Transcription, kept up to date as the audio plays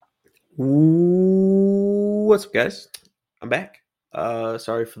What's up, guys? I'm back.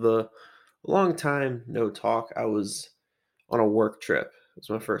 Sorry for the long time no talk. I was on a work trip. It was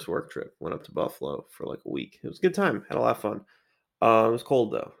my first work trip. Went up to Buffalo for like a week. It was a good time. Had a lot of fun. It was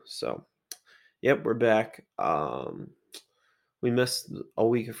cold though. So, yep, we're back. We missed a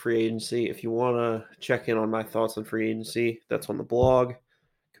week of free agency. If you want to check in on my thoughts on free agency, that's on the blog,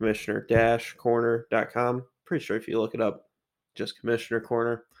 commissioner-corner.com. Pretty sure if you look it up, just Commissioner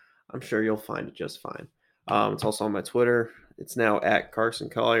Corner, I'm sure you'll find it just fine. It's also on my Twitter. It's now at Carson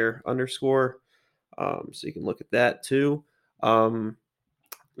Collier _. So you can look at that too.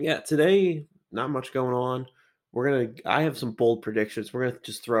 Yeah, today, not much going on. I have some bold predictions. We're gonna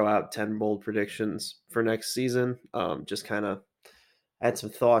just throw out 10 bold predictions for next season. Just kind of had some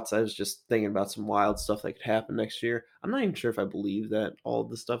thoughts. I was just thinking about some wild stuff that could happen next year. I'm not even sure if I believe that all of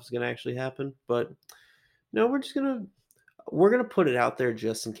this stuff is gonna actually happen, but no, we're gonna put it out there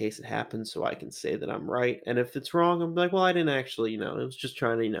just in case it happens, so I can say that I'm right. And if it's wrong, I'm like, well, I didn't actually, it was just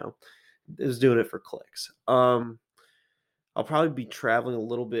trying to, it was doing it for clicks. I'll probably be traveling a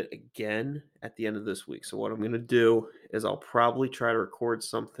little bit again at the end of this week. So what I'm gonna do is I'll probably try to record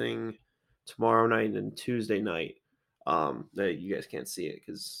something tomorrow night and Tuesday night. That you guys can't see it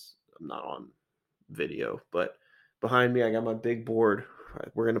because I'm not on video, but behind me I got my big board.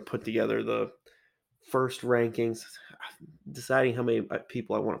 We're gonna put together the first rankings, deciding how many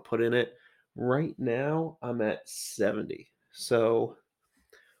people I want to put in it. Right now, I'm at 70. So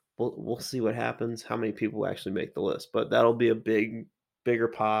we'll see what happens, how many people actually make the list. But that'll be a bigger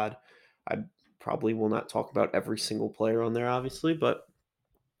pod. I probably will not talk about every single player on there, obviously, but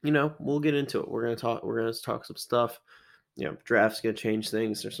we'll get into it. We're gonna talk some stuff. Draft's gonna change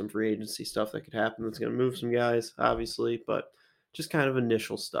things. There's some free agency stuff that could happen that's gonna move some guys, obviously, but just kind of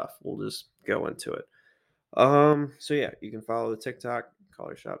initial stuff. We'll just go into it. So yeah, you can follow the TikTok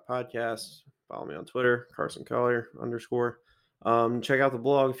Collier Shot Podcast. Follow me on Twitter, Carson Collier _. Check out the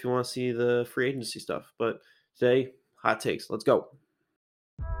blog if you want to see the free agency stuff. But today, hot takes. Let's go.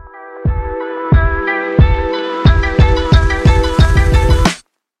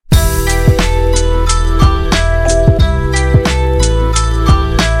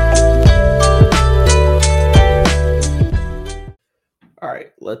 All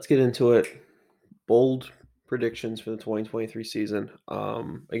right, let's get into it. Bold predictions for the 2023 season.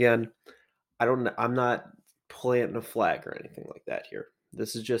 Again, I'm not planting a flag or anything like that here.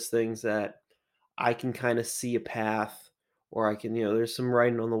 This is just things that I can kind of see a path, or I can, there's some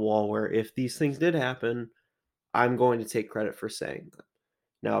writing on the wall where if these things did happen, I'm going to take credit for saying them.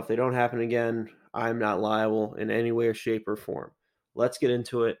 Now, if they don't happen again, I'm not liable in any way or shape or form. Let's get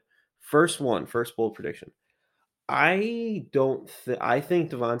into it. First bold prediction. I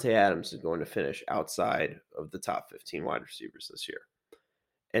think Davante Adams is going to finish outside of the top 15 wide receivers this year.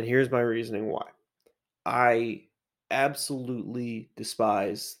 And here's my reasoning why. I absolutely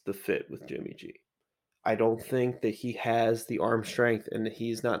despise the fit with Jimmy G. I don't think that he has the arm strength, and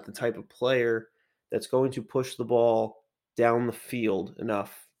he's not the type of player that's going to push the ball down the field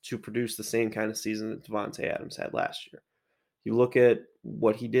enough to produce the same kind of season that Davante Adams had last year. You look at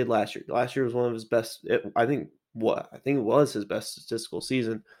what he did last year. Last year was one of his best. I think it was his best statistical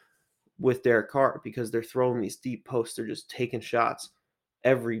season with Derek Carr, because they're throwing these deep posts. They're just taking shots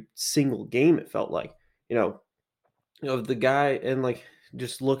every single game. It felt like, the guy, and like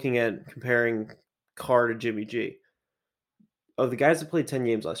just looking at comparing Carr to Jimmy G. Of the guys that played 10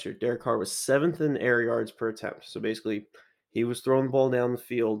 games last year, Derek Carr was 7th in air yards per attempt. So basically, he was throwing the ball down the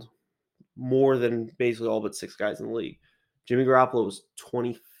field more than basically all but 6 guys in the league. Jimmy Garoppolo was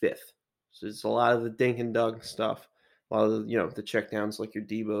 25th. So it's a lot of the dink and dunk stuff. A lot of the, the checkdowns like your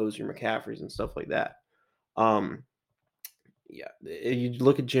Debos, your McCaffreys, and stuff like that. Yeah, you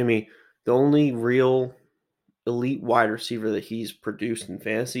look at Jimmy, the only real elite wide receiver that he's produced in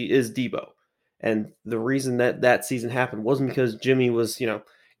fantasy is Debo. And the reason that season happened wasn't because Jimmy was,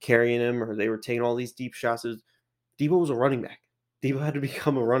 carrying him or they were taking all these deep shots. Debo was a running back. Debo had to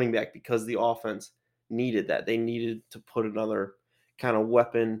become a running back because the offense needed that. They needed to put another kind of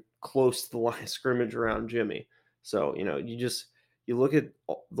weapon close to the line of scrimmage around Jimmy. So, you look at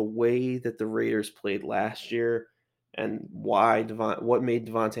the way that the Raiders played last year and what made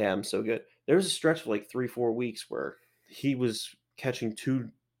Davante Adams so good. There was a stretch of like 3-4 weeks where he was catching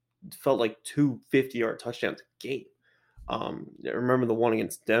felt like 2 50-yard touchdowns a game. I remember the one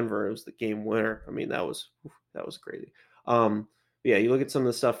against Denver. It was the game winner. I mean, that was crazy. Yeah, you look at some of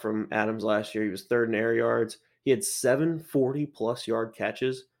the stuff from Adams last year. He was 3rd in air yards. He had 7 40-plus yard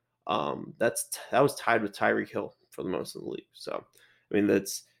catches. That was tied with Tyreek Hill for the most of the league. So, I mean,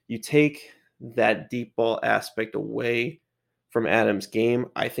 you take that deep ball aspect away from Adams' game.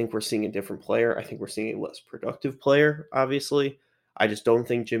 I think we're seeing a different player. I think we're seeing a less productive player, obviously. I just don't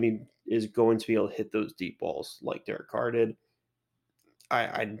think Jimmy is going to be able to hit those deep balls like Derek Carr did.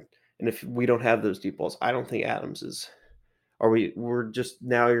 And if we don't have those deep balls, I don't think Adams is. We're just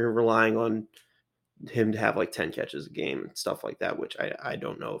now you're relying on him to have like 10 catches a game and stuff like that, which I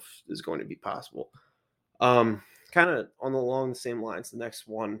don't know if is going to be possible. Kind of along the same lines, the next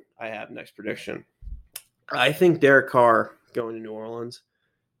one I have, next prediction. I think Derek Carr going to New Orleans.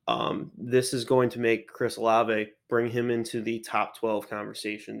 This is going to make Chris Olave, bring him into the top 12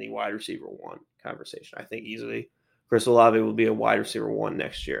 conversation, the wide receiver 1 conversation. I think easily Chris Olave will be a wide receiver 1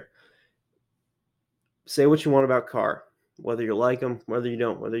 next year. Say what you want about Carr, whether you like him, whether you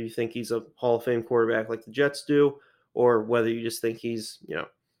don't, whether you think he's a Hall of Fame quarterback like the Jets do, or whether you just think he's,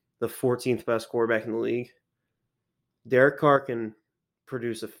 the 14th best quarterback in the league. Derek Carr can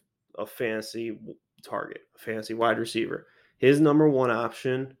produce a fantasy target, a fantasy wide receiver. His number 1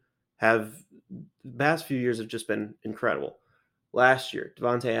 option the past few years have just been incredible. Last year,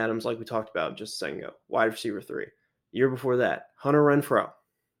 Davante Adams, like we talked about just a second ago, wide receiver 3. Year before that, Hunter Renfrow,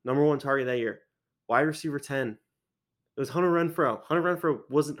 number 1 target that year, wide receiver 10. It was Hunter Renfrow. Hunter Renfrow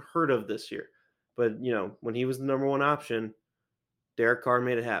wasn't heard of this year, but when he was the number 1 option, Derek Carr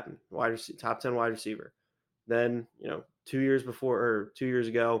made it happen. Top 10 wide receiver. Then 2 years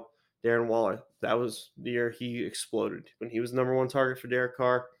ago, Darren Waller. That was the year he exploded. When he was the number 1 target for Derek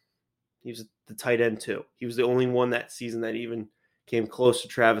Carr, he was the tight end too. He was the only one that season that even came close to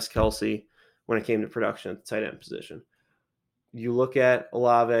Travis Kelce when it came to production at the tight end position. You look at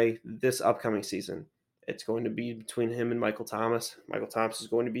Olave this upcoming season, it's going to be between him and Michael Thomas. Michael Thomas is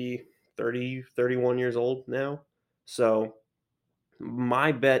going to be 30, 31 years old now. So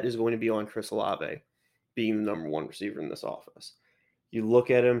my bet is going to be on Chris Olave being the number 1 receiver in this offense. You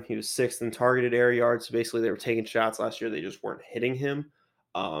look at him, he was 6th in targeted air yards. So basically, they were taking shots last year. They just weren't hitting him.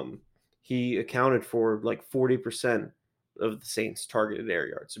 He accounted for like 40% of the Saints' targeted air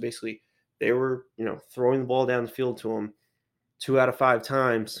yards. So basically, they were, throwing the ball down the field to him 2 out of 5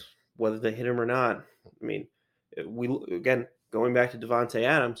 times, whether they hit him or not. I mean, going back to Davante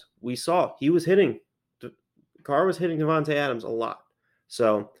Adams, we saw he was hitting. Carr was hitting Davante Adams a lot.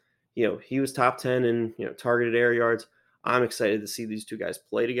 So, he was top 10 in, targeted air yards. I'm excited to see these two guys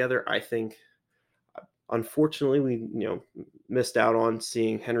play together. I think, unfortunately, we, missed out on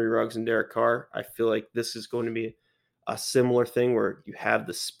seeing Henry Ruggs and Derek Carr. I feel like this is going to be a similar thing where you have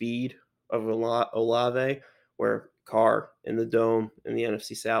the speed of Olave, where Carr in the dome in the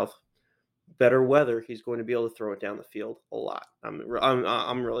NFC South, better weather, he's going to be able to throw it down the field a lot.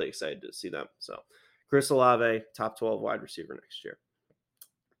 I'm really excited to see them. So, Chris Olave, top 12 wide receiver next year.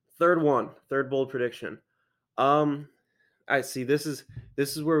 Third bold prediction. I see this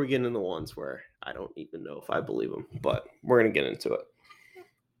is where we get into the ones where I don't even know if I believe them, but we're going to get into it.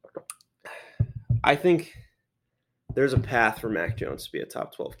 I think there's a path for Mac Jones to be a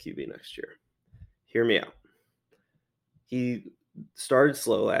top 12 QB next year. Hear me out. He started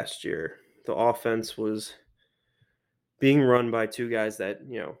slow last year. The offense was being run by 2 guys that,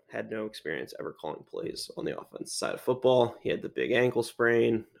 had no experience ever calling plays on the offense side of football. He had the big ankle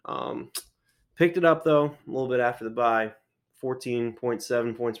sprain. Picked it up, though, a little bit after the bye.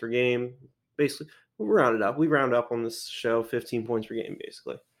 14.7 points per game. Basically, we round up on this show, 15 points per game,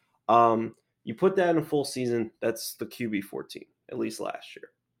 basically. You put that in a full season, that's the QB 14, at least last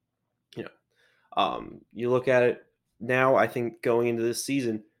year. You look at it now, I think going into this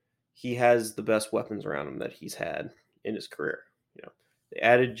season, he has the best weapons around him that he's had in his career. They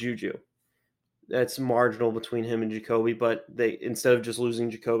added Juju. That's marginal between him and Jacoby, but they, instead of just losing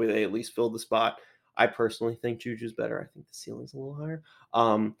Jacoby, they at least filled the spot. I personally think Juju's better. I think the ceiling's a little higher.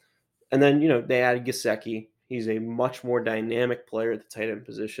 And then, they added Gesicki. He's a much more dynamic player at the tight end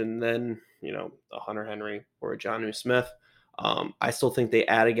position than, a Hunter Henry or a Jonnu Smith. I still think they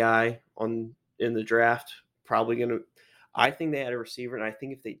add a guy in the draft. I think they add a receiver, and I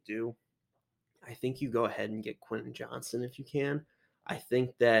think if they do, I think you go ahead and get Quentin Johnson if you can. I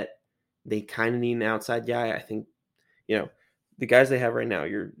think that they kind of need an outside guy. I think, the guys they have right now,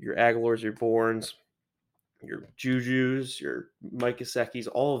 your Aguilars, your Bournes, your Jujus, your Mike Gesicki's,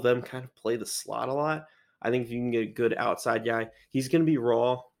 all of them kind of play the slot a lot. I think if you can get a good outside guy, he's going to be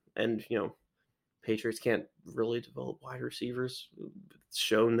raw, and, Patriots can't really develop wide receivers. It's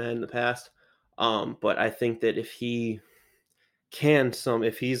shown that in the past. But I think that if he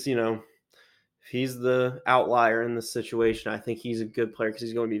if he's the outlier in this situation, I think he's a good player because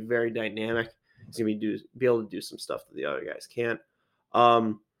he's going to be very dynamic. He's going to be able to do some stuff that the other guys can't.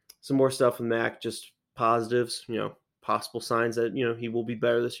 Some more stuff with Mac, just positives, possible signs that, he will be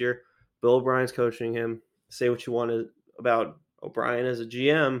better this year. Bill O'Brien's coaching him. Say what you want about O'Brien as a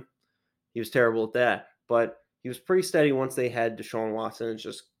GM. He was terrible at that, but he was pretty steady once they had Deshaun Watson as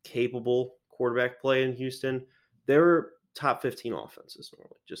just capable quarterback play in Houston. They were top 15 offenses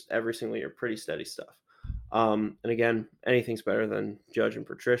normally, just every single year, pretty steady stuff. And again, anything's better than Judge and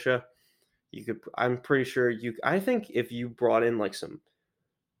Patricia. You could, I'm pretty sure you. I think if you brought in like some,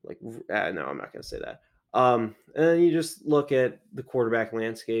 like, no, I'm not going to say that. And then you just look at the quarterback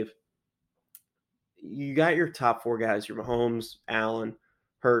landscape. You got your top four guys: your Mahomes, Allen,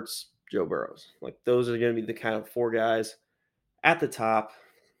 Hurts, Joe Burrows. Like those are going to be the kind of four guys at the top.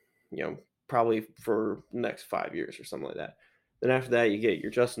 You know, probably for the next 5 years or something like that. Then after that, you get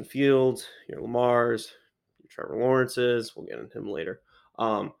your Justin Fields, your Lamars, your Trevor Lawrences. We'll get into him later.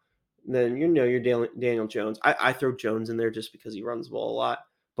 Then your Daniel Jones. I throw Jones in there just because he runs the ball a lot.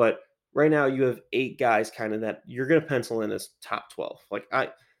 But right now you have 8 guys kind of that you're going to pencil in as top 12.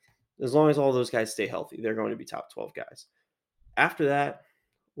 As long as all those guys stay healthy, they're going to be top 12 guys. After that,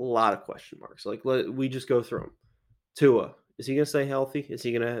 a lot of question marks. We just go through them. Tua, is he going to stay healthy? Is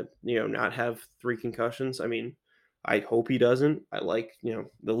he going to, not have 3 concussions? I mean, I hope he doesn't. I like,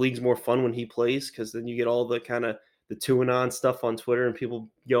 the league's more fun when he plays because then you get all the kind of the to and on stuff on Twitter and people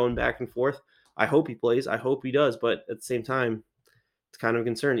going back and forth. I hope he plays. I hope he does. But at the same time, it's kind of a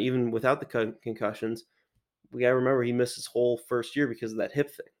concern. Even without the concussions, we got to remember he missed his whole first year because of that hip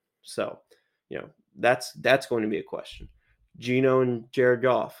thing. So, that's going to be a question. Geno and Jared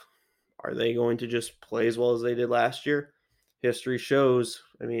Goff, are they going to just play as well as they did last year? History shows,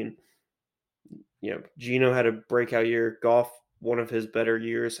 Geno had a breakout year. Goff, one of his better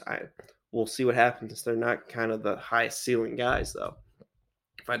years. We'll see what happens. They're not kind of the highest ceiling guys, though.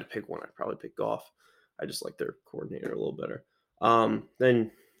 If I had to pick one, I'd probably pick Goff. I just like their coordinator a little better. Then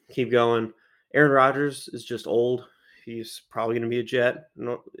keep going. Aaron Rodgers is just old. He's probably going to be a Jet,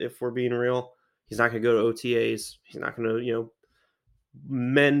 if we're being real. He's not going to go to OTAs. He's not going to,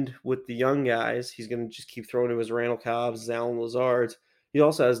 mend with the young guys. He's going to just keep throwing to his Randall Cobbs, Allen Lazards. He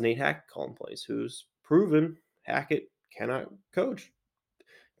also has Nate Hackett calling plays, who's proven Hackett cannot coach.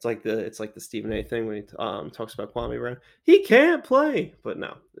 It's like the Stephen A. thing when he talks about Kwame Brown. He can't play, but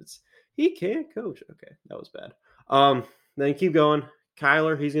no, he can't coach. Okay, that was bad. Then keep going.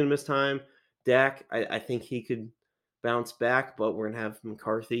 Kyler, he's going to miss time. Dak, I think he could bounce back, but we're going to have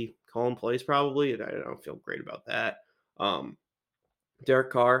McCarthy calling plays probably, and I don't feel great about that.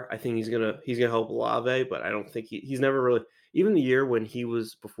 Derek Carr, I think he's gonna help Olave, but I don't think he's never really, even the year when he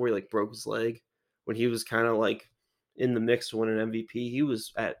was before he broke his leg, when he was kind of in the mix to win an MVP, he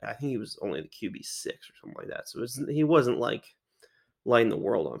was I think he was only the QB6 or something like that. So he wasn't lighting the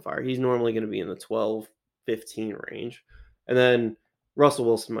world on fire. He's normally going to be in the 12, 15 range. And then Russell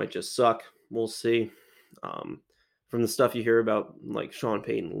Wilson might just suck. We'll see. From the stuff you hear about Sean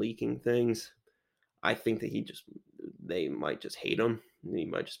Payton leaking things, I think that they might just hate him. He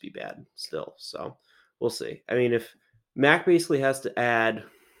might just be bad still. So we'll see. I mean, if Mac basically has to add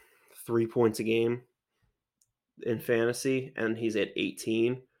 3 points a game in fantasy and he's at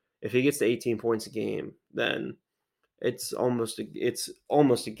 18, if he gets to 18 points a game, then it's almost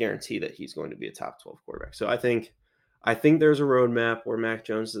a guarantee that he's going to be a top 12 quarterback. So I think there's a roadmap where Mac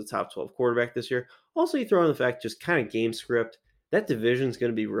Jones is the top 12 quarterback this year. Also, you throw in the fact just kind of game script, that division is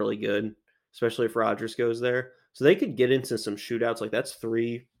going to be really good, especially if Rodgers goes there. So they could get into some shootouts. That's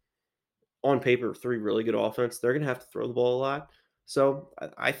 3, on paper, 3 really good offense. They're going to have to throw the ball a lot. So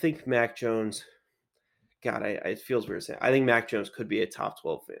I think Mac Jones, God, it feels weird saying, I think Mac Jones could be a top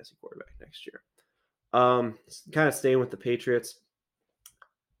 12 fantasy quarterback next year. Kind of staying with the Patriots,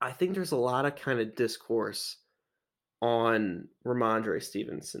 I think there's a lot of kind of discourse on Ramondre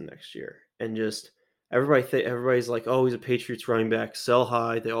Stevenson next year. And just everybody's like, oh, he's a Patriots running back, sell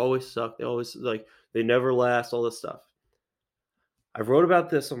high. They always suck. They always they never last, all this stuff. I wrote about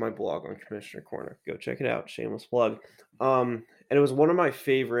this on my blog on Commissioner Corner. Go check it out. Shameless plug. And it was one of my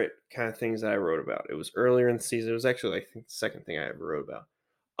favorite kind of things that I wrote about. It was earlier in the season. It was actually, I think, the second thing I ever wrote about.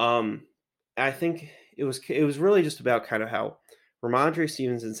 I think it was really just about kind of how Ramondre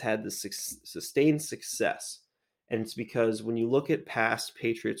Stevenson's had this sustained success. And it's because when you look at past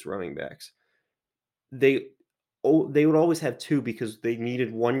Patriots running backs, they would always have 2 because they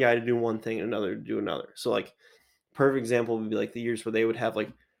needed one guy to do one thing and another to do another. So perfect example would be the years where they would have a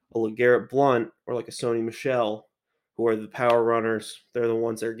LeGarrette Blount or a Sony Michel, who are the power runners. They're the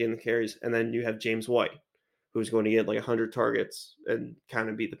ones that are getting the carries. And then you have James White, who's going to get 100 targets and kind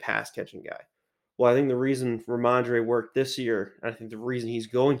of be the pass catching guy. Well, I think the reason Ramondre worked this year, and I think the reason he's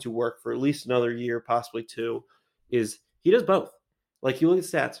going to work for at least another year, possibly 2, is he does both. You look at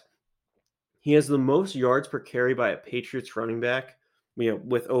stats, he has the most yards per carry by a Patriots running back,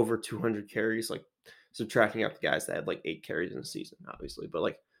 with over 200 carries. subtracting out the guys that had like 8 carries in a season, obviously. But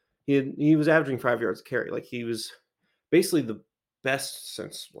like he was averaging 5 yards a carry. Like he was basically the best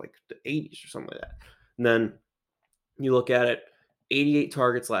since like the 80s or something like that. And then you look at it, 88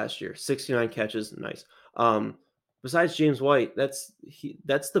 targets last year, 69 catches, nice. Besides James White, that's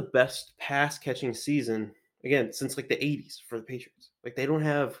the best pass catching season again since like the 80s for the Patriots. Like they don't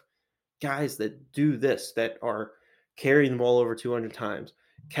have guys that do this, that are carrying the ball over 200 times,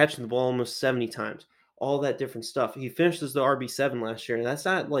 catching the ball almost 70 times, all that different stuff. He finished as the RB7 last year, and that's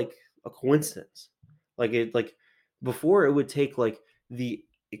not like a coincidence. Like before it would take like the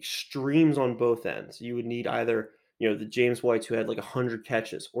extremes on both ends. You would need either, the James Whites who had like 100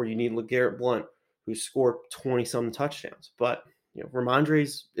 catches, or you need LeGarrette Blount who scored 20 some touchdowns. But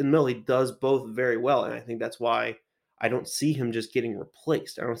Ramondre's in the middle, he does both very well, and I think that's why I don't see him just getting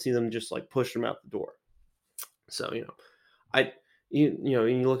replaced. I don't see them just like pushing him out the door. So, you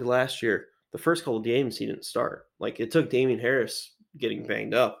look at last year, the first couple of games he didn't start. Like it took Damien Harris getting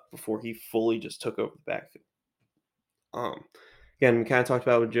banged up before he fully just took over the backfield. Again, we kind of talked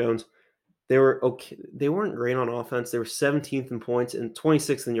about with Jones. They were okay. They weren't great on offense. They were 17th in points and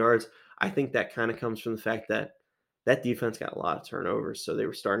 26th in yards. I think that kind of comes from the fact that that defense got a lot of turnovers, so they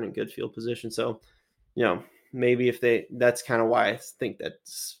were starting in good field position. So, maybe that's kind of why I think that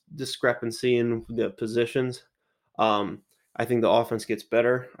discrepancy in the positions. I think the offense gets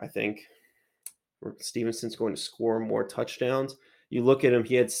better. I think Stevenson's going to score more touchdowns. You look at him,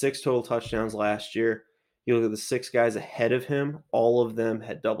 he had 6 total touchdowns last year. You look at the 6 guys ahead of him, all of them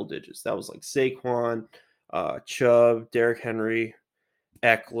had double digits. That was like Saquon, Chubb, Derrick Henry,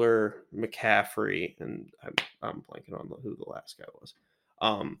 Eckler, McCaffrey, and I'm blanking on who the last guy was.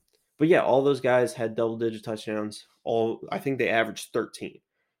 But yeah, all those guys had double-digit touchdowns. I think they averaged 13.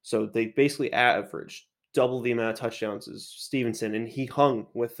 So they basically averaged double the amount of touchdowns as Stevenson, and he hung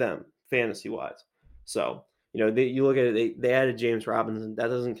with them fantasy-wise. So, you look at it, they added James Robinson. That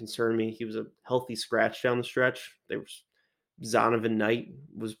doesn't concern me. He was a healthy scratch down the stretch. Zonovan Knight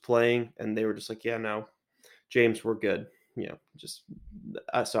was playing, and they were just like, yeah, no, James, we're good.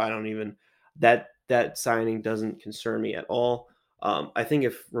 So I don't even that signing doesn't concern me at all. I think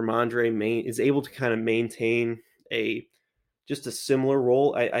if Ramondre is able to kind of maintain just a similar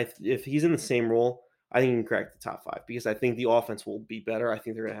role, if he's in the same role, I think he can crack the top 5 because I think the offense will be better. I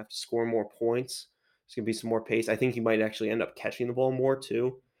think they're going to have to score more points. There's going to be some more pace. I think he might actually end up catching the ball more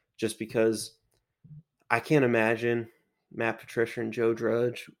too, just because I can't imagine Matt Patricia and Joe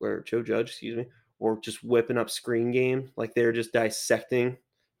Judge, or just whipping up screen game. Like they're just dissecting,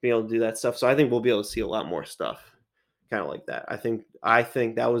 being able to do that stuff. So I think we'll be able to see a lot more stuff kind of like that. I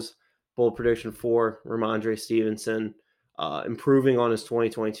think that was bold prediction for Ramondre Stevenson, improving on his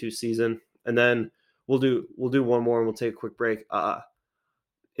 2022 season. And then we'll do one more and we'll take a quick break.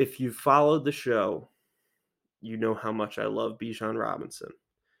 If you followed the show, you know how much I love Bijan Robinson.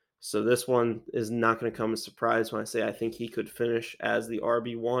 So this one is not going to come as a surprise when I say I think he could finish as the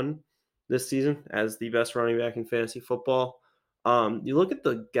RB1 this season, as the best running back in fantasy football. You look at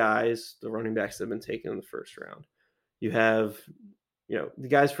the running backs that have been taken in the first round. You have, the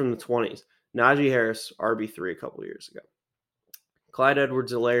guys from the 20s. Najee Harris, RB3 a couple years ago. Clyde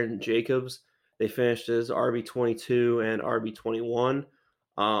Edwards-Helaire and Jacobs, they finished as RB22 and RB21.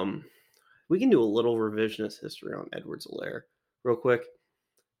 We can do a little revisionist history on Edwards-Helaire real quick.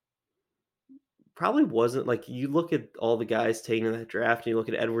 Probably wasn't like you look at all the guys taken in that draft and you look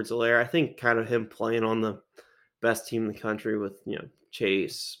at Edwards-Helaire, I think kind of him playing on the best team in the country with,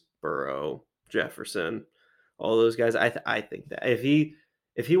 Chase, Burrow, Jefferson, all those guys. I think that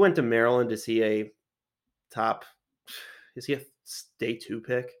if he went to Maryland, is he a day 2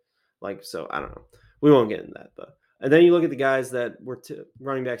 pick? Like, so I don't know. We won't get into that, but and then you look at the guys that were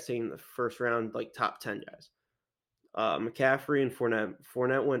running backs taken in the first round, like top 10 guys. McCaffrey and Fournette.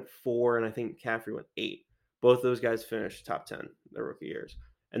 Fournette went 4, and I think McCaffrey went 8. Both those guys finished top 10 their rookie years.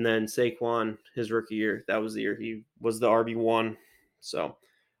 And then Saquon, his rookie year, that was the year he was the RB1. So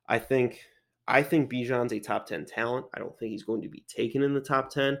I think Bijan's a top 10 talent. I don't think he's going to be taken in the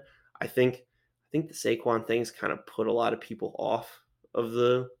top 10. I think the Saquon thing's kind of put a lot of people off of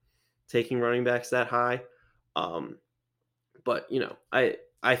the taking running backs that high. But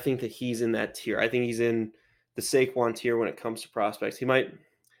I think that he's in that tier. I think he's in the Saquon tier when it comes to prospects. He might,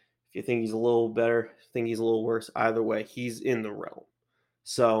 if you think he's a little better, think he's a little worse. Either way, he's in the realm.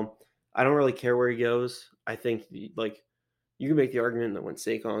 So I don't really care where he goes. I think like you can make the argument that when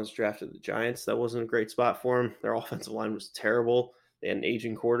Saquon was drafted the Giants, that wasn't a great spot for him. Their offensive line was terrible. They had an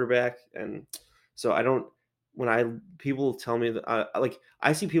aging quarterback, and so I don't. When people tell me that,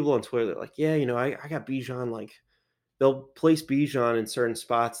 I see people on Twitter that like, yeah, I got Bijan. Like they'll place Bijan in certain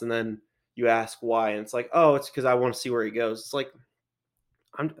spots, and then you ask why, and it's like, oh, it's because I want to see where he goes. It's like,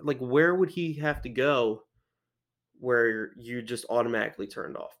 I'm like, where would he have to go where you just automatically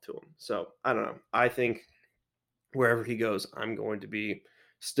turned off to him? So I don't know. I think wherever he goes, I'm going to be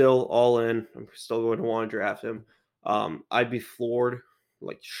still all in. I'm still going to want to draft him. I'd be floored,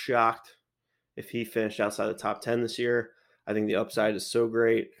 like shocked, if he finished outside the top 10 this year. I think the upside is so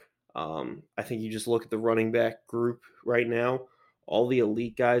great. I think you just look at the running back group right now. All the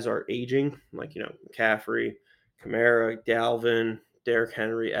elite guys are aging, like, McCaffrey, Kamara, Dalvin, Derrick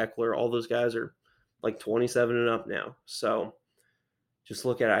Henry, Eckler. All those guys are like 27 and up now. So just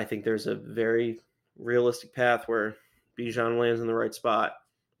look at it. I think there's a very realistic path where Bijan lands in the right spot.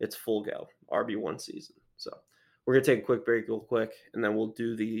 It's full go, RB1 season. So we're going to take a quick break real quick, and then we'll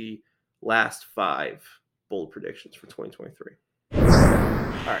do the last 5 bold predictions for 2023. All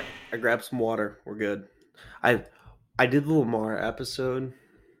right, I grabbed some water. We're good. I did the Lamar episode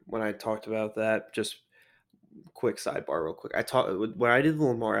when I talked about that. Just quick sidebar real quick. When I did the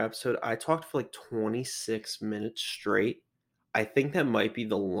Lamar episode, I talked for like 26 minutes straight. I think that might be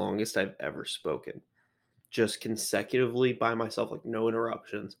the longest I've ever spoken, just consecutively by myself, like no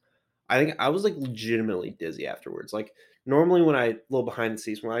interruptions. I think I was like legitimately dizzy afterwards. Like normally when a little behind the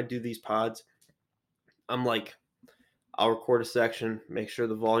scenes, when I do these pods, I'm like, I'll record a section, make sure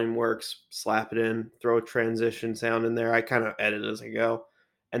the volume works, slap it in, throw a transition sound in there. I kind of edit as I go,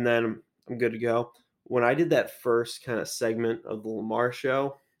 and then I'm good to go. When I did that first kind of segment of the Lamar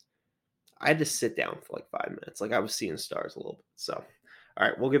show, I had to sit down for like 5 minutes. Like I was seeing stars a little bit. So, all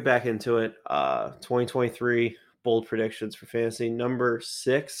right, we'll get back into it. 2023 bold predictions for fantasy. Number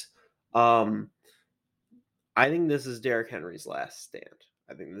 6. I think this is Derrick Henry's last stand.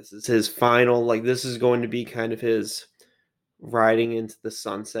 I think this is his final. Like this is going to be kind of his riding into the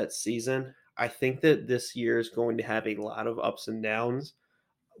sunset season. I think that this year is going to have a lot of ups and downs.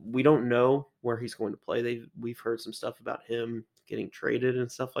 We don't know where he's going to play. We've heard some stuff about him getting traded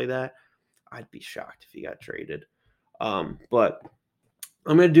and stuff like that. I'd be shocked if he got traded. But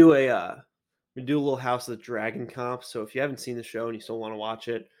I'm gonna do a little House of the Dragon comp. So if you haven't seen the show and you still want to watch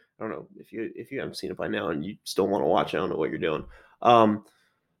it, I don't know if you haven't seen it by now and you still want to watch it. I don't know what you're doing.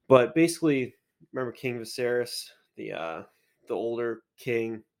 But basically, remember King Viserys, the older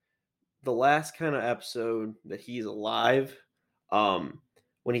king. The last kind of episode that he's alive,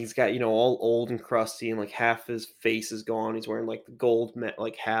 when he's got all old and crusty and like half his face is gone. He's wearing like the gold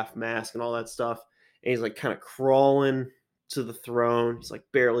like half mask and all that stuff, and he's like kind of crawling to the throne. He's like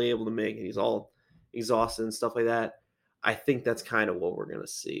barely able to make it. He's all exhausted and stuff like that. I think that's kind of what we're gonna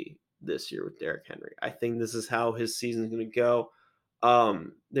see this year with Derrick Henry. I think this is how his season's gonna go.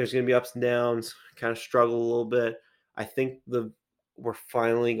 There's gonna be ups and downs, kind of struggle a little bit. I think we're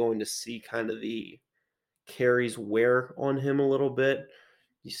finally going to see kind of the carries wear on him a little bit.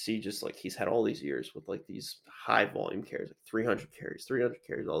 You see, just like he's had all these years with like these high volume carries, like 300 carries,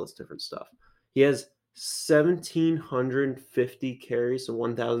 all this different stuff. He has 1,750 carries, so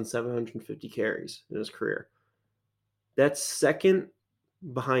 1,750 carries in his career. That's second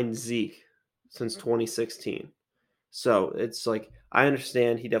behind Zeke since 2016. So it's like, I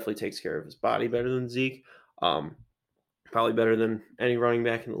understand he definitely takes care of his body better than Zeke. Probably better than any running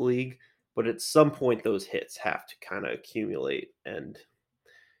back in the league. But at some point, those hits have to kind of accumulate. And,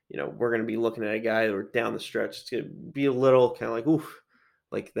 we're going to be looking at a guy who down the stretch, it's going to be a little kind of like, oof,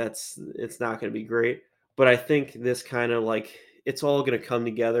 like it's not going to be great. But I think this kind of like, it's all going to come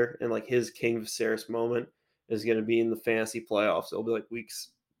together. And like his King Viserys moment is going to be in the fantasy playoffs. It'll be like week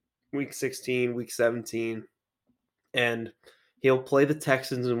 16, week 17. And he'll play the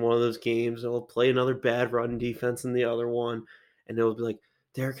Texans in one of those games. He'll play another bad run defense in the other one. And it'll be like,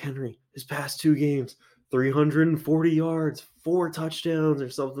 Derrick Henry, his past 2 games, 340 yards, 4 touchdowns or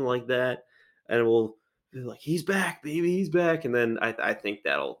something like that. And we'll be like, he's back, baby, he's back. And then I think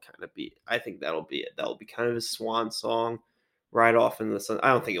that'll be it. That'll be kind of his swan song right off in the sun. I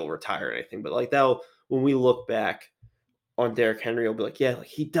don't think he'll retire or anything, but like when we look back on Derrick Henry, will be like, yeah, like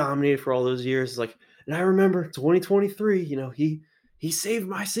he dominated for all those years. It's like, and I remember 2023, he saved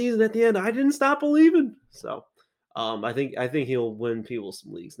my season at the end. I didn't stop believing. So I think he'll win people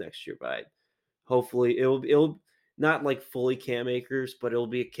some leagues next year, but hopefully it'll not like fully Cam Akers, but it'll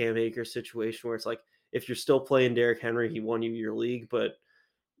be a Cam Akers situation where it's like, if you're still playing Derrick Henry, he won you your league, but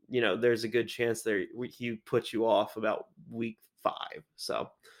there's a good chance there he puts you off about week 5. So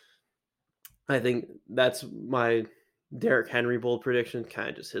I think that's my Derrick Henry bold prediction, kind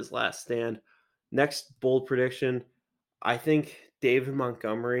of just his last stand. Next bold prediction, I think David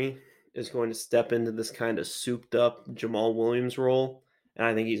Montgomery is going to step into this kind of souped up Jamal Williams role, and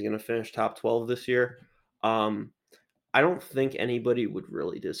I think he's going to finish top 12 this year. I don't think anybody would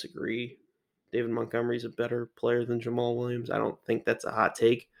really disagree David Montgomery's a better player than Jamal Williams. I don't think that's a hot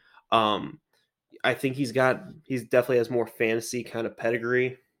take. Um, I think he's definitely has more fantasy kind of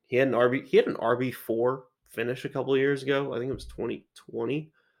pedigree. He had an RB4 finish a couple of years ago. I think it was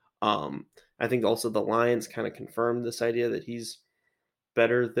 2020. I think also the Lions kind of confirmed this idea that he's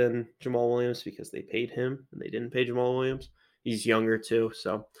better than Jamal Williams because they paid him and they didn't pay Jamal Williams. He's younger too,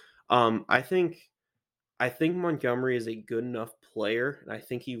 so I think Montgomery is a good enough player, and I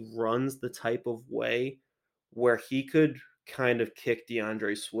think he runs the type of way where he could kind of kick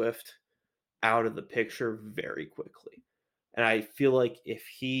DeAndre Swift out of the picture very quickly. And I feel like if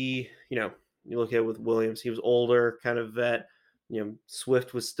he, you look at it with Williams, he was older, kind of vet.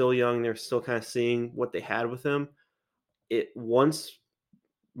 Swift was still young. They're still kind of seeing what they had with him. Once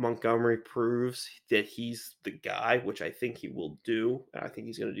Montgomery proves that he's the guy, which I think he will do, and I think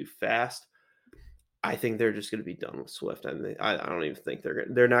he's going to do fast. I think they're just going to be done with Swift. I don't even think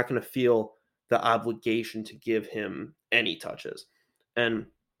they're not going to feel the obligation to give him any touches. And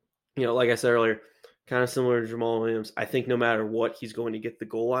like I said earlier, kind of similar to Jamal Williams, I think no matter what, he's going to get the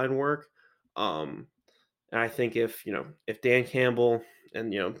goal line work. And I think if Dan Campbell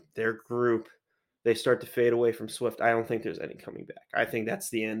and their group, they start to fade away from Swift, I don't think there's any coming back. I think that's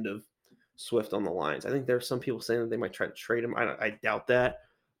the end of Swift on the Lions. I think there's some people saying that they might try to trade him. I doubt that,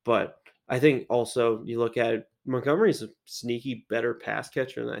 but I think also you look at it, Montgomery's a sneaky better pass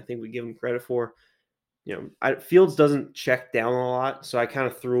catcher than I think we give him credit for. Fields doesn't check down a lot, so I kind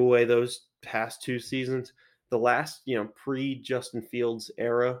of threw away those past 2 seasons. The last, pre-Justin Fields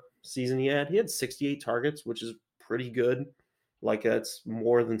era season he had 68 targets, which is pretty good. Like, that's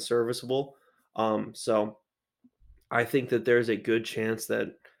more than serviceable. So I think that there's a good chance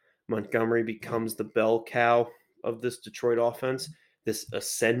that Montgomery becomes the bell cow of this Detroit offense, this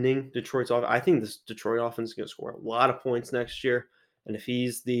ascending Detroit's offense. I think this Detroit offense is going to score a lot of points next year. And if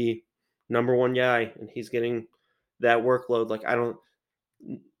he's the number one guy and he's getting that workload, like I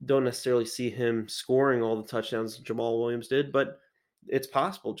don't necessarily see him scoring all the touchdowns Jamal Williams did, but it's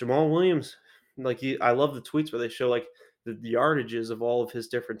possible. Jamal Williams, I love the tweets where they show like the yardages of all of his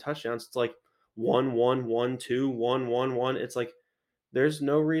different touchdowns. It's like 1 1 1 2 1 1 1. It's like there's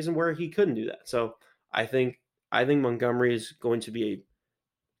no reason where he couldn't do that. So I think Montgomery is going to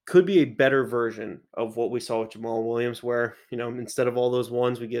could be a better version of what we saw with Jamal Williams, where instead of all those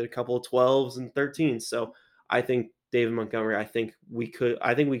ones, we get a couple of 12s and 13s. So I think David Montgomery, I think we could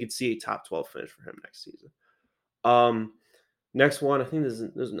see a top 12 finish for him next season. Next one, I think this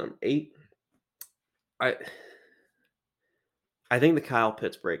is number 8. I think the Kyle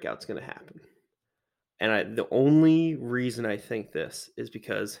Pitts breakout is going to happen. And the only reason I think this is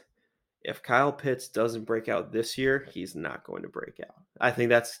because if Kyle Pitts doesn't break out this year, he's not going to break out. I think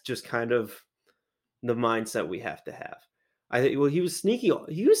that's just kind of the mindset we have to have. I think he was sneaky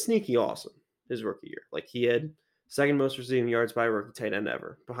awesome his rookie year. Like, he had second most receiving yards by a rookie tight end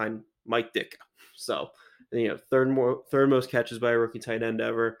ever, behind Mike Ditka. So, third most catches by a rookie tight end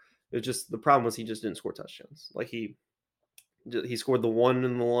ever. It was just, the problem was he just didn't score touchdowns. Like, he scored the one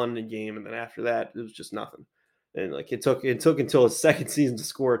in the London game, and then after that, it was just nothing. And like it took until his second season to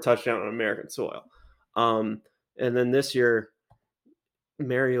score a touchdown on American soil. And then this year,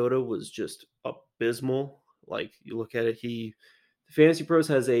 Mariota was just abysmal. Like, you look at it, Fantasy Pros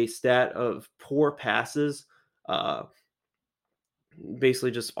has a stat of poor passes,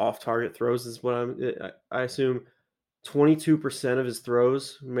 basically just off target throws is what I assume. 22% of his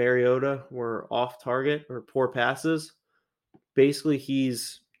throws, Mariota, were off target or poor passes. Basically,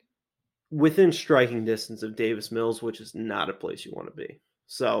 he's within striking distance of Davis Mills, which is not a place you want to be.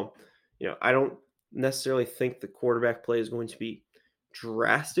 So, I don't necessarily think the quarterback play is going to be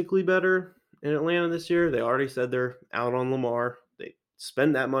drastically better in Atlanta this year. They already said they're out on Lamar. They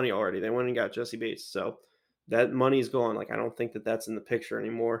spend that money already. They went and got Jesse Bates. So that money is gone. Like, I don't think that that's in the picture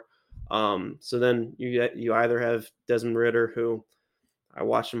anymore. So then you either have Desmond Ridder, who I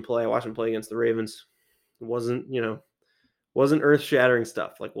watched him play against the Ravens. It wasn't earth-shattering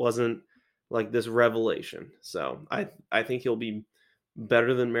stuff. Like, wasn't like this revelation. So I think he'll be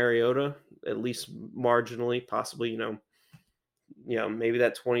better than Mariota, at least marginally, possibly, maybe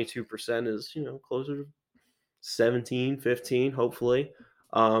that 22% is, closer to 17, 15, hopefully.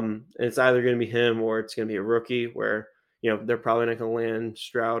 And it's either going to be him or it's going to be a rookie where, they're probably not going to land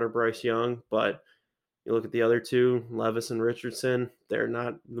Stroud or Bryce Young, but you look at the other two, Levis and Richardson, they're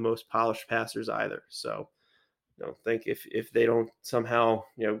not the most polished passers either. So I don't think if they don't somehow,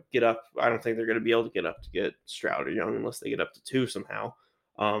 get up, I don't think they're going to be able to get up to get Stroud or Young unless they get up to 2 somehow.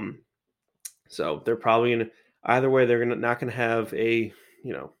 So they're probably going to, either way, they're not going to have a,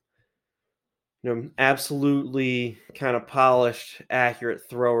 absolutely kind of polished, accurate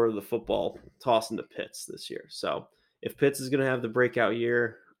thrower of the football tossing to Pitts this year. So if Pitts is going to have the breakout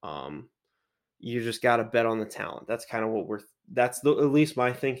year, you just got to bet on the talent. That's kind of that's at least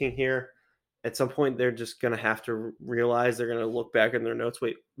my thinking here. At some point, they're just going to have to realize they're going to look back in their notes.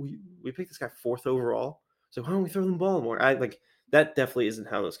 Wait, we picked this guy 4th overall. So why don't we throw them the ball more? I like that definitely isn't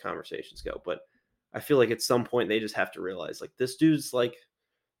how those conversations go. But I feel like at some point they just have to realize like this dude's like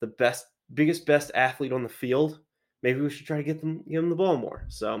the best athlete on the field. Maybe we should try to give him the ball more.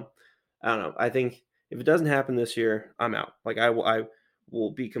 So I don't know. I think if it doesn't happen this year, I'm out. Like I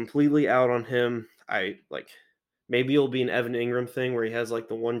will be completely out on him. I like maybe it'll be an Evan Ingram thing where he has like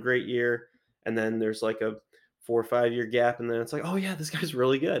the one great year and then there's like a 4 or 5 year gap and then it's like, oh yeah, this guy's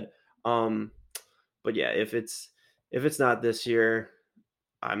really good. Um, but yeah, if it's not this year,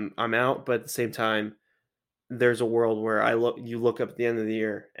 I'm out. But at the same time, there's a world where you look up at the end of the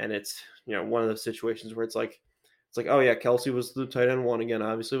year and it's one of those situations where it's like oh yeah, Kelsey was the tight end one again.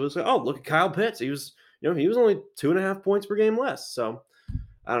 Obviously, it was like, oh look at Kyle Pitts. He was only 2.5 points per game less. So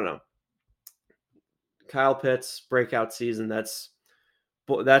I don't know. Kyle Pitts breakout season. That's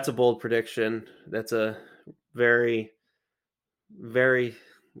a bold prediction. That's a very very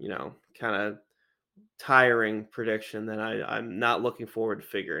kind of tiring prediction that I'm not looking forward to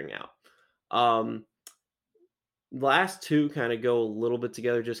figuring out. Um, last two kind of go a little bit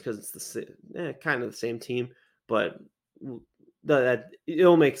together just because it's kind of the same team, but that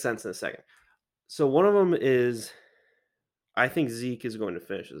it'll make sense in a second. So one of them is I think Zeke is going to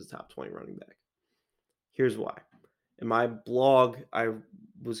finish as a top 20 running back. Here's why. In my blog, I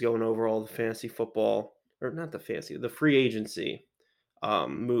was going over all the fantasy football, or not the free agency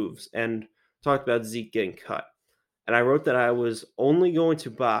moves, and talked about Zeke getting cut. And I wrote that I was only going to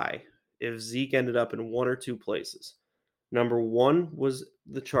buy if Zeke ended up in one or two places. Number one was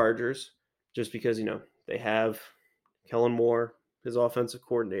the Chargers, just because, they have Kellen Moore, his offensive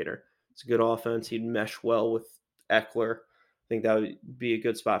coordinator. It's a good offense. He'd mesh well with Eckler. I think that would be a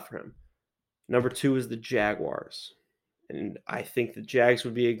good spot for him. Number two is the Jaguars. And I think the Jags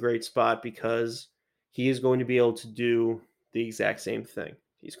would be a great spot because he is going to be able to do the exact same thing.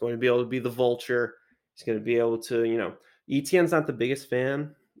 He's going to be able to be the vulture. He's going to be able to, ETN's not the biggest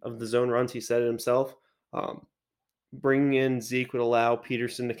fan of the zone runs. He said it himself. Bringing in Zeke would allow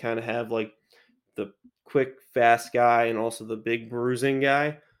Peterson to kind of have like the quick, fast guy and also the big bruising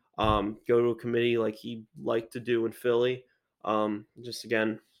guy. Go to a committee like he liked to do in Philly. Just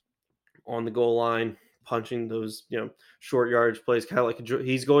again, on the goal line, punching those short yardage plays, kind of like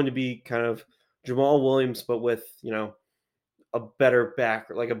he's going to be kind of Jamal Williams, but with a better back,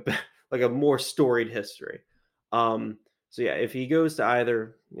 like a like a more storied history. So yeah, if he goes to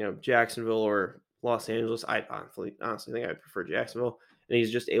either Jacksonville or Los Angeles, I honestly think I prefer Jacksonville, and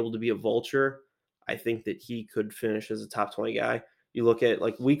he's just able to be a vulture. I think that he could finish as a top 20 guy. You look at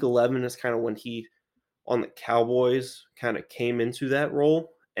like week 11 is kind of when he on the Cowboys kind of came into that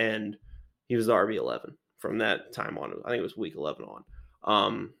role, and he was the RB11 from that time on. I think it was week 11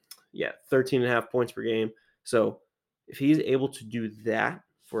 on. Yeah, 13 and a half points per game. So if he's able to do that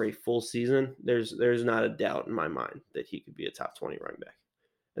for a full season, there's not a doubt in my mind that he could be a top 20 running back.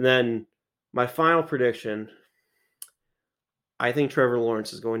 And then my final prediction, I think Trevor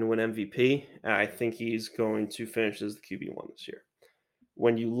Lawrence is going to win MVP, and I think he's going to finish as the QB1 this year.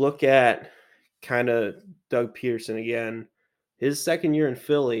 When you look at kind of Doug Peterson again, his second year in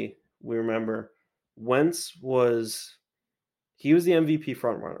Philly, we remember Wentz he was the MVP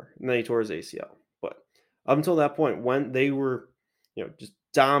frontrunner, and then he tore his ACL. But up until that point, when they were, just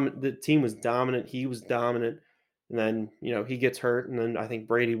dominant, the team was dominant. He was dominant, and then he gets hurt, and then I think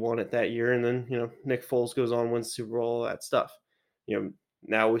Brady won it that year, and then Nick Foles goes on, wins the Super Bowl, all that stuff.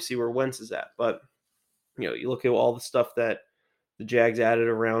 Now we see where Wentz is at, but you look at all the stuff that the Jags added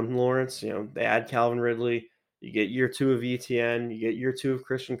around Lawrence. They add Calvin Ridley. You get year 2 of ETN. You get year 2 of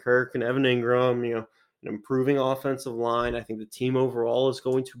Christian Kirk and Evan Ingram. An improving offensive line. I think the team overall is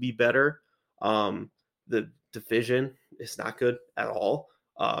going to be better. The division is not good at all.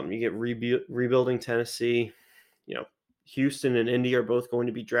 You get rebuilding Tennessee. Houston and Indy are both going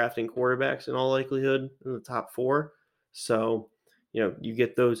to be drafting quarterbacks in all likelihood in the top 4. So, you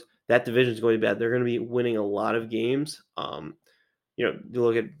get those. That division is going to be bad. They're going to be winning a lot of games. You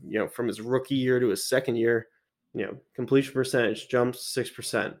look at, from his rookie year to his second year, completion percentage jumps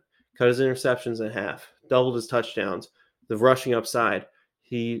 6%, cut his interceptions in half, doubled his touchdowns, the rushing upside.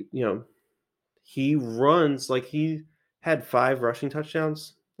 He runs like he had 5 rushing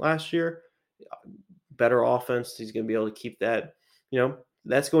touchdowns last year. Better offense. He's going to be able to keep that,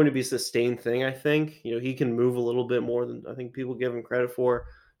 that's going to be a sustained thing. I think, he can move a little bit more than I think people give him credit for.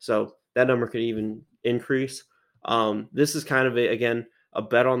 So that number could even increase. This is kind of again a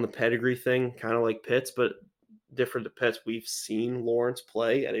bet on the pedigree thing, kind of like Pitts, but different to Pitts. We've seen Lawrence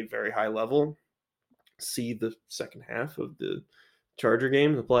play at a very high level. See the second half of the Charger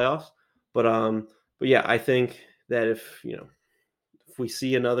game, the playoffs. But yeah, I think that if we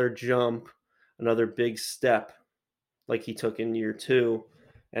see another jump, another big step like he took in year 2,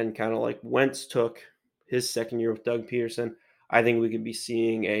 and kind of like Wentz took his second year with Doug Peterson, I think we could be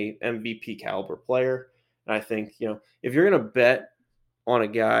seeing a MVP caliber player. And I think, if you're going to bet on a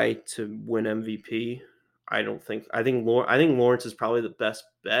guy to win MVP, I think Lawrence is probably the best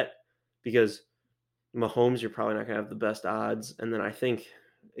bet, because Mahomes, you're probably not going to have the best odds. And then I think,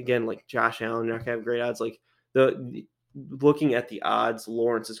 again, like Josh Allen, you're not going to have great odds. Like looking at the odds,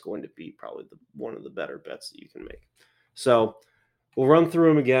 Lawrence is going to be probably one of the better bets that you can make. So we'll run through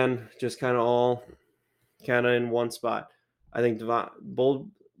them again, just kind of all kind of in one spot. I think bold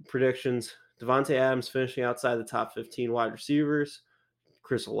predictions: Davante Adams finishing outside the top 15 wide receivers,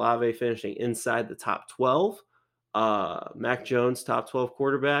 Chris Olave finishing inside the top 12, Mac Jones top 12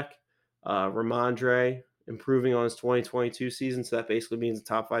 quarterback, Ramondre improving on his 2022 season, so that basically means a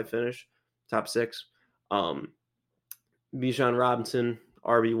top 5 finish, top 6. Bijan Robinson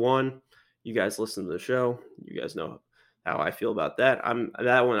RB1. You guys listen to the show, you guys know how I feel about that. I'm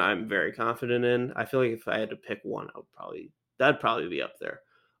very confident in. I feel like if I had to pick one, that'd probably be up there.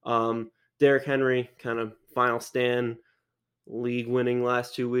 Derrick Henry, kind of final stand, league winning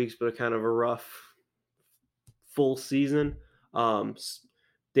last 2 weeks, but a kind of a rough full season.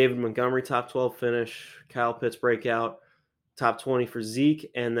 David Montgomery top 12 finish, Kyle Pitts breakout, top 20 for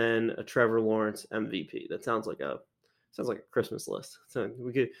Zeke, and then a Trevor Lawrence MVP. That sounds like a Christmas list. So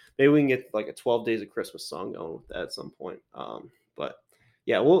maybe we can get like a 12 Days of Christmas song going with that at some point. But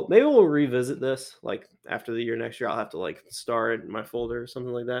yeah, maybe we'll revisit this like after the year next year. I'll have to like star it in my folder or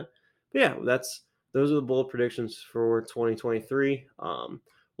something like that. But yeah, those are the bold predictions for 2023.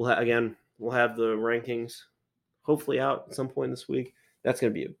 We'll have the rankings hopefully out at some point this week. That's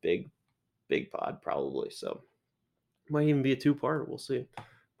going to be a big pod probably. So it might even be a 2-parter. We'll see.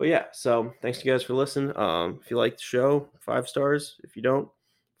 But yeah, so thanks you guys for listening. If you like the show, 5 stars. If you don't,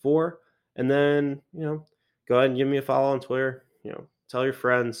 4. And then, go ahead and give me a follow on Twitter. Tell your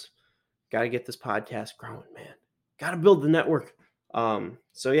friends. Got to get this podcast growing, man. Got to build the network.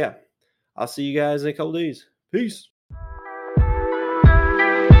 So yeah, I'll see you guys in a couple days. Peace.